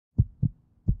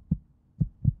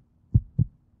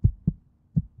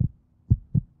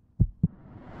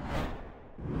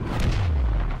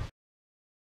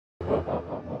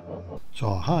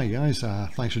So hi guys,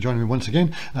 thanks for joining me once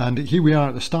again, and here we are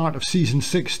at the start of season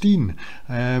 16.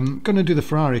 Going to do the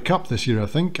Ferrari Cup this year, I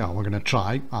think. We're going to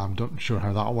try. I'm not sure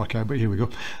how that'll work out, but here we go.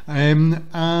 And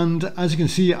as you can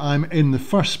see, I'm in the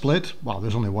first split. Well,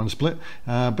 there's only one split.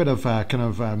 A bit of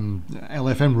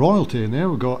LFM royalty in there.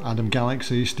 We've got Adam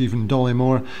Galaxy, Stephen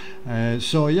Dollymore.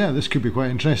 So yeah, this could be quite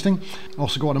interesting.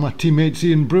 Also got one of my teammates,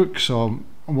 Ian Brooks, so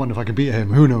I wonder if I can beat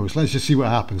him. Who knows? Let's just see what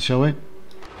happens, shall we?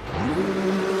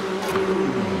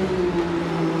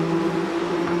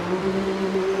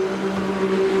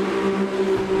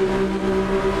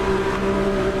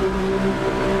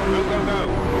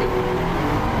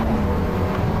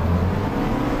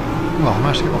 Well, I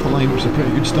managed to get off the line, which is a pretty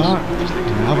good start.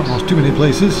 I haven't lost too many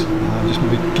places. Just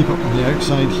maybe keep up on the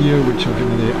outside here, which will give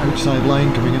me the outside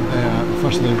line coming in the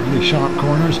first of the really sharp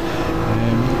corners,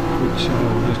 which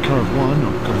is curve 1,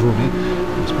 or curve only,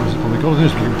 I suppose it's probably called.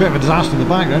 There's a bit of a disaster in the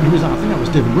background. Who was that? I think that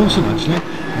was David Wilson actually.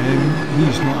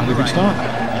 He's not had a good start.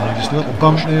 Just a little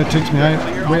bump there takes me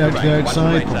out, way out to the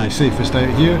outside, probably safest out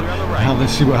here.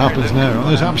 Let's see what happens now.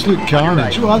 There's absolute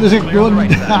carnage. Oh, there's it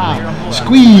going.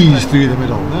 Squeeze through the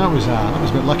middle. That was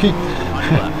a bit lucky.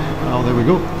 Well, there we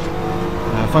go.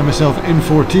 I find myself in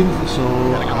 14th, so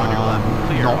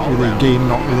not really gained,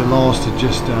 not really lost,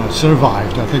 just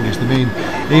survived. I think it's the main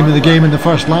aim of the game in the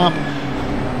first lap.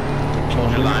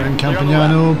 In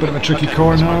Campagnano, bit of a tricky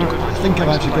corner. I think I've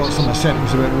actually got some of the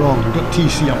settings a bit wrong. I've got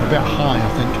TC up a bit high, I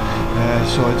think,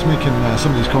 so it's making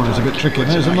some of these corners a bit tricky.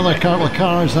 There's another couple of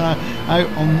cars out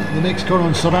on the next corner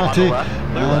on Sorati,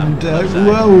 and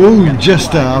whoa,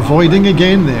 just avoiding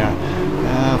again there.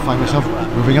 Find myself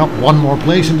moving up one more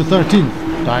place into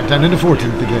 13th, down into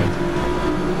 14th again.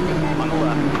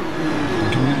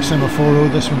 Coming into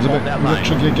Semaphoro, this one's a bit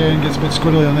tricky again, gets a bit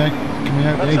squirrely on there, coming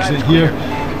out the exit here.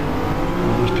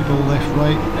 There's people left,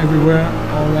 right, everywhere,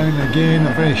 all around again.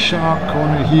 A very sharp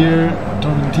corner here.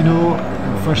 Tormentino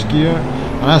in first gear.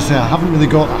 And as I say, I haven't really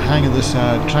got a hang of this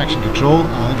traction control.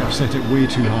 I think I've set it way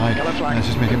too high. It's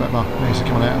just making it a bit nicer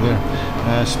coming out of there.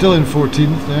 Still in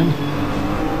 14th then,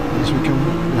 as we come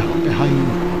behind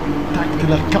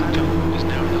Tactila Cup.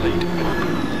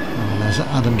 And there's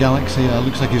Adam Galaxy.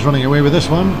 Looks like he's running away with this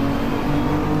one.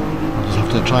 I'll just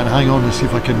have to try and hang on to see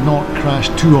if I can not crash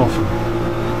too often.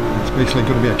 Basically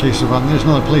going to be a case of, there's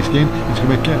another place gain, it's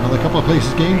going to be another couple of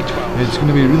places gained. It's going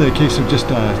to be really a case of just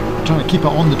trying to keep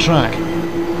it on the track.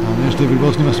 And there's David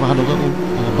Wilson. He must have had a little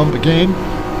bump again.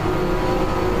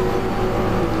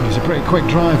 He's a pretty quick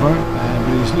driver,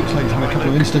 but he looks like he's had a couple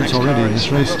of incidents already in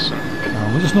this race.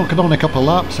 We're just knocking on a couple of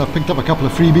laps. I've picked up a couple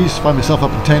of freebies, find myself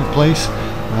up in 10th place.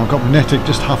 I've got Magnetic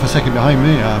just half a second behind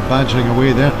me, badgering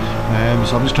away there.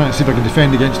 So I'm just trying to see if I can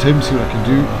defend against him, see what I can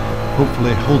do,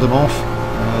 hopefully hold him off.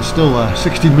 Still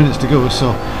 16 minutes to go, so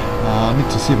I need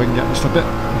to see if I can get just a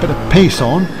bit of pace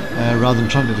on rather than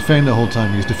trying to defend the whole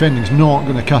time, because defending's not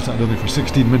going to cut it, I don't think, for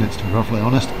 16 minutes, to be perfectly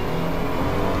honest.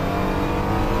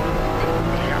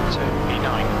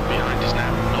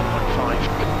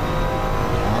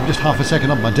 I'm just half a second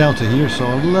up my delta here, so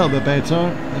a little bit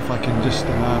better. If I can just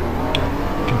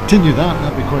continue that,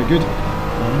 that'd be quite good.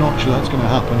 I'm not sure that's going to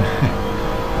happen.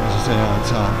 As I say,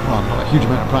 it's well, not a huge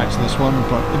amount of practice in this one,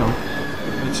 but you know,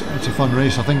 it's a fun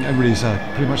race. I think everybody's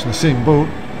pretty much in the same boat.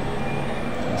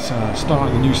 It's start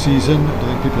of the new season. I don't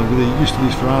think people are really used to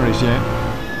these Ferraris yet.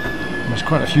 There's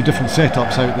quite a few different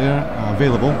setups out there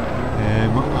available.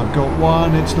 I've got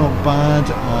one, it's not bad.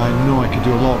 I know I could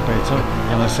do a lot better.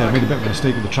 And as I said, I made a bit of a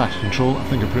mistake with the traction control. I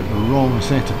think I put the wrong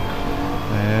setting.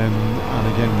 And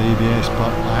again the ABS,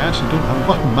 but I actually don't have a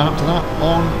button mapped to that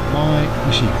on my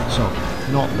machine. So,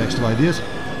 not the best of ideas.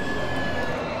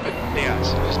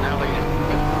 Diaz is now leading.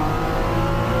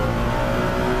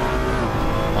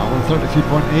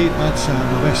 133.8, that's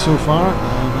the best so far,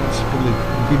 and that's probably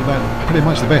been about pretty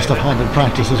much the best I've had in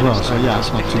practice as well, so yeah,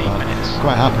 it's not too bad.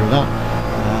 Quite happy with that.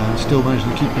 Still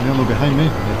managing to keep Pinello behind me,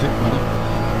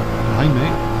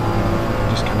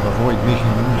 just kind of avoid making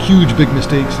huge big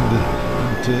mistakes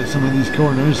into some of these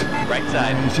corners.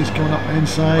 He's just coming up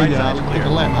inside, I think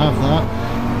I'll let him have that.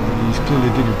 He's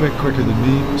clearly doing a bit quicker than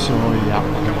me, so yeah,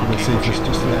 I'm the safest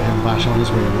just to let him bash on his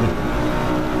way really.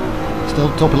 Still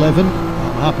top 11,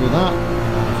 I'm happy with that.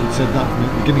 If you'd said that from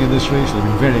the beginning of this race, I'd have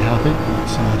been very happy.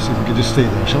 Let's see if we can just stay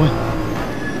there, shall we?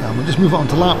 We'll just move on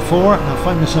to lap 4. I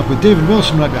find myself with David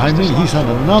Wilson right behind me. He's had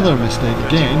another mistake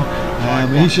again.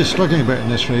 He's just struggling a bit in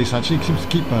this race actually. He seems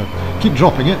to keep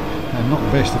dropping it, and not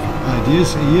the best of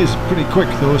ideas. He is pretty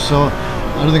quick though, so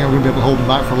I don't think I'm going to be able to hold him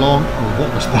back for long. Oh, what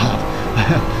was that?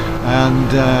 And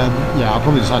yeah, I'll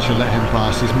probably just actually let him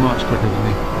pass. He's much quicker than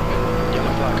me.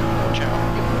 Yellow flag, watch out.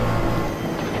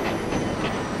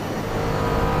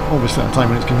 obviously at a time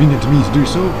when it's convenient to me to do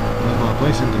so. Another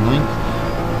place into 9th.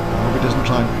 I hope he doesn't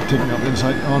try and take me up the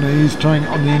inside. Oh no, he's trying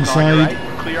on the inside.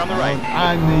 Clear on the right.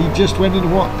 And he just went into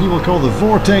what people call the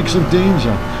vortex of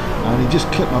danger. And he just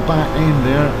clipped my back end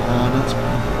there, and it's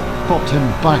popped him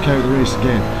back out of the race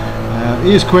again.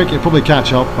 He is quick, he'll probably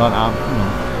catch up, but that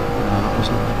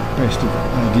wasn't the best of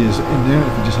ideas in there.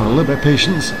 If he just had a little bit of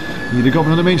patience, he'd have got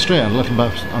me on the main straight. I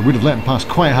would have let him pass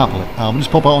quite happily. We'll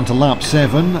just pop out onto lap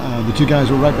 7. The two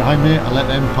guys were right behind me. I let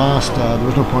them pass. There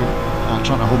was no point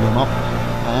trying to hold them up.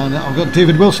 And I've got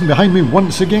David Wilson behind me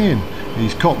once again.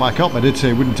 He's caught back up. I did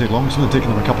say it wouldn't take long. It's only taken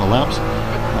him a couple of laps.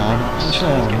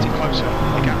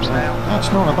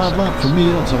 That's not a bad lap for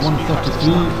me. That's a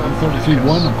 133.1.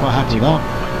 I'm quite happy with that.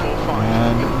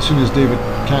 As soon as David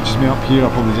catches me up here,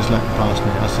 I'll probably just let him pass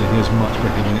me. I say he is much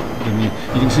quicker than me.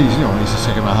 You can see he's a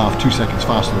second and a half, 2 seconds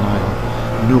faster than I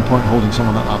am. No point holding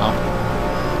someone like that up.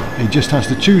 He just has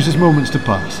to choose his moments to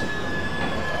pass.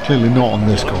 Clearly not on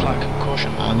this corner.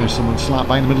 And there's someone slap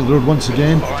bang in the middle of the road once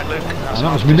again. And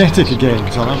that was Munetic again.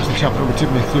 So that was the chap that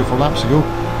overtook me 3 or 4 laps ago.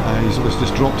 He's obviously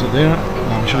just dropped it there.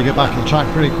 I'm trying to get back on the track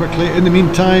pretty quickly. In the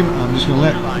meantime, I'm just going to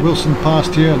let Wilson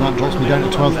past here, and that drops me down to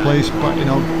 12th place. But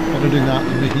better doing that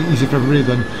and making it easy for everybody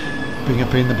than being a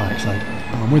pain in the backside.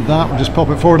 And with that, we'll just pop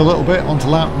it forward a little bit onto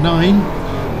lap 9.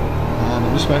 And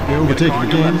I'm just about to be overtaken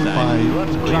again by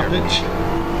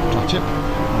Drachip.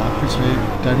 Puts me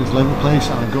down into 11th place,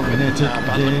 and I've got Munetic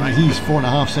again. He's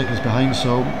 4.5 seconds behind,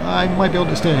 so I might be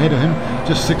able to stay ahead of him.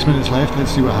 Just 6 minutes left.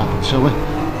 Let's see what happens, shall we?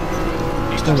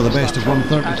 Still with the best of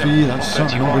 133. That's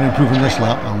certainly not going to improve in this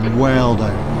lap. I'm well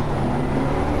down.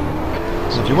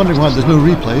 So if you're wondering why there's no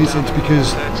replays, it's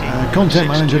because Content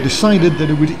Manager decided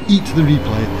that it would eat the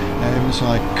replay, so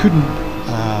I couldn't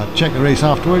check the race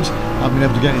afterwards. I haven't been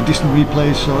able to get any decent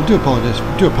replays, so I do apologise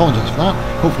for that.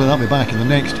 Hopefully that'll be back in the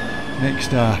next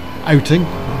outing,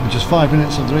 which is 5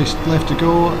 minutes of the race left to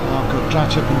go. I've got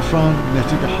Drachip in front,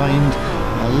 Munetic behind,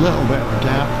 a little bit of a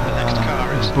gap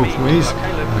both ways.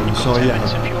 So yeah,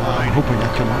 I'm hoping I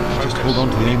can just hold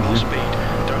on to the end here.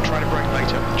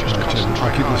 I'll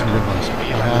keep listening to advice.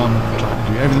 I am trying to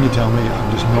do everything you tell me.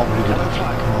 I'm just not really good at it.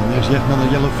 And there's yet another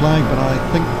yellow flag, but I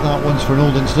think that one's for an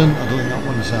old incident. I don't think that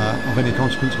one's of any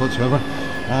consequence whatsoever.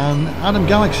 And Adam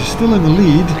Galax is still in the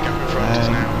lead.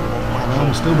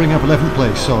 I'll still bring up 11th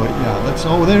place, so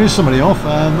yeah, there is somebody off,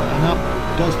 and that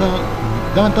does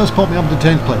pop me up to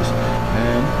 10th place.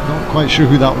 Not quite sure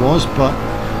who that was, but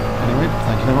anyway,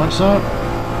 thank you very much, sir.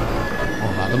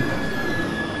 Or madam.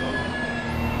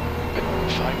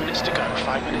 5 minutes to go,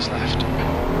 5 minutes left.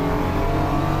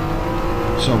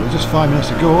 So with just 5 minutes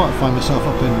to go, I find myself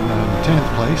up in 10th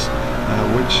place,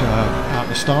 which at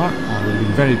the start I would have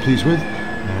been very pleased with.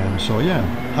 So yeah,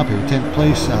 happy with 10th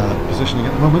place positioning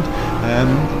at the moment.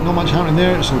 Not much happening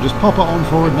there, so just pop it on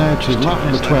forward now to lap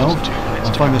number 12.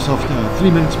 I find myself 3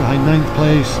 minutes behind 9th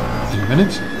place. 3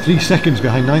 minutes? 3 seconds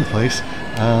behind 9th place.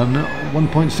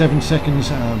 1.7 seconds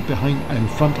behind in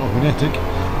front of Munetic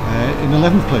in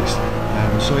 11th place.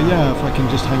 So yeah, if I can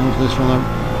just hang on to this for another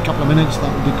couple of minutes,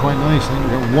 that would be quite nice. I think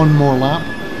we've got one more lap.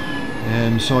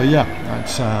 So yeah,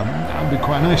 that would be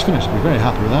quite a nice finish. I'd be very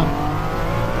happy with that.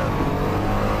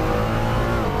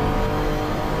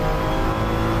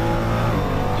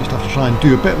 Have to try and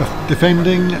do a bit of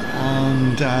defending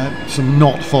and some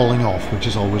not falling off, which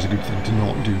is always a good thing to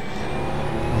not do,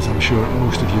 as I'm sure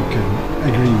most of you can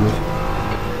agree with.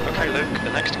 Okay, Luke,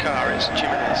 the next car is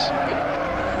Jimenez.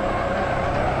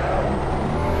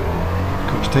 Of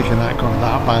course, taking that corner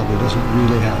that badly doesn't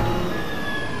really help.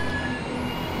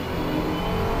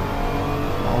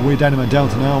 Way down in my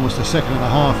delta now, almost a second and a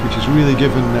half, which has really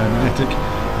given Munetic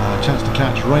a chance to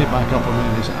catch right back up on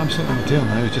me. He's absolutely on the tail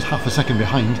now. He's just half a second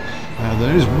behind.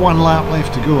 There is 1 lap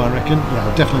left to go, I reckon.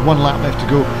 Yeah, definitely 1 lap left to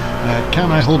go.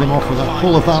 Can I hold him off for the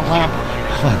whole of that lap?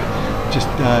 Just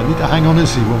need to hang on and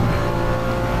see, won't we?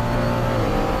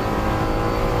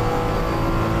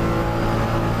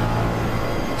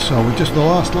 So with just the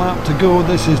last lap to go,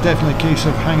 this is definitely a case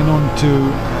of hanging on to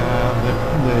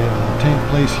the 10th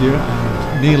place here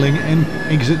and nailing in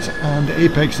exits and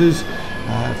apexes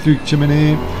through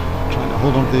Chimney, trying to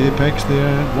hold on to the apex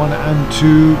there. 1 and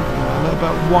 2, a little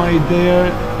bit wide there.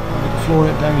 I'm going to floor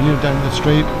it down here, down the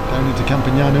straight, down into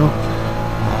Campagnano.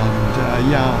 And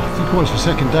yeah, 3/4 of a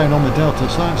second down on the delta,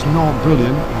 so that's not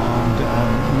brilliant. And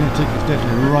Munetic is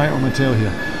definitely right on my tail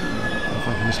here. If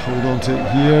I can just hold on to it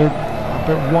here. A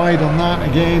bit wide on that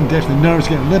again, definitely nerves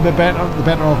getting a little bit the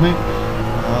better of me.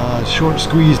 Short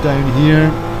squeeze down here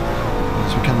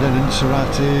as we come down into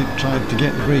Cerati, tried to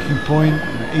get the braking point,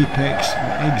 apex,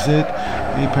 exit,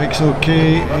 apex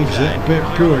okay, exit a bit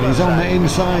poor, he's on the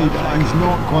inside, he's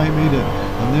not quite made it.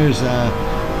 And there's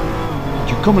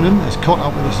Ducommunin has caught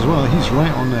up with us as well. He's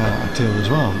right on a tail as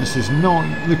well. This is not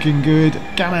looking good.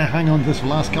 Gonna hang on to this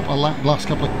last couple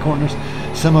of corners.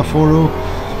 Semaforo,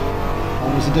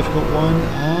 always a difficult one.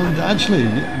 And actually,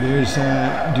 there's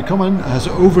Ducommunin has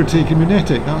overtaken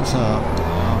Munetic. That's a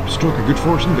stroke of good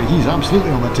fortune, but he's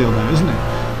absolutely on the tail now, isn't he?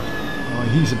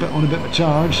 He's on a bit of a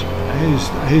charge.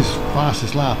 His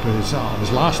fastest lap is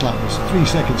his last lap was 3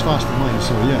 seconds faster than mine.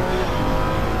 So yeah.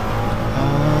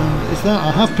 Is that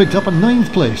I have picked up a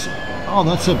 9th place. Oh,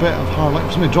 that's a bit of hard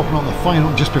luck. Somebody dropping on the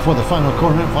final, just before the final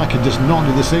corner. If I could just not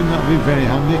do the same, that would be very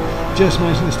handy. Just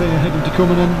managed to stay ahead of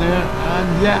Ducommunin there,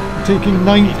 and yeah, taking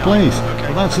 9th place.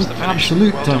 Well, that's an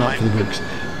absolute turn up for the books.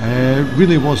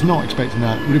 Really was not expecting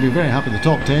that. Would have been very happy with the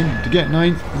top 10 to get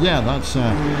 9th. Yeah,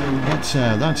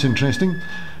 that's interesting.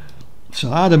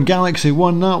 So Adam Galaxy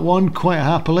won that one quite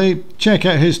happily. Check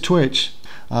out his Twitch.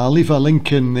 I'll leave a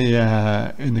link in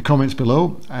the comments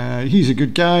below. He's a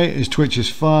good guy. His Twitch is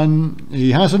fun.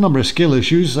 He has a number of skill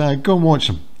issues. Go and watch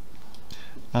him.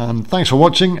 And thanks for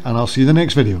watching, and I'll see you in the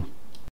next video.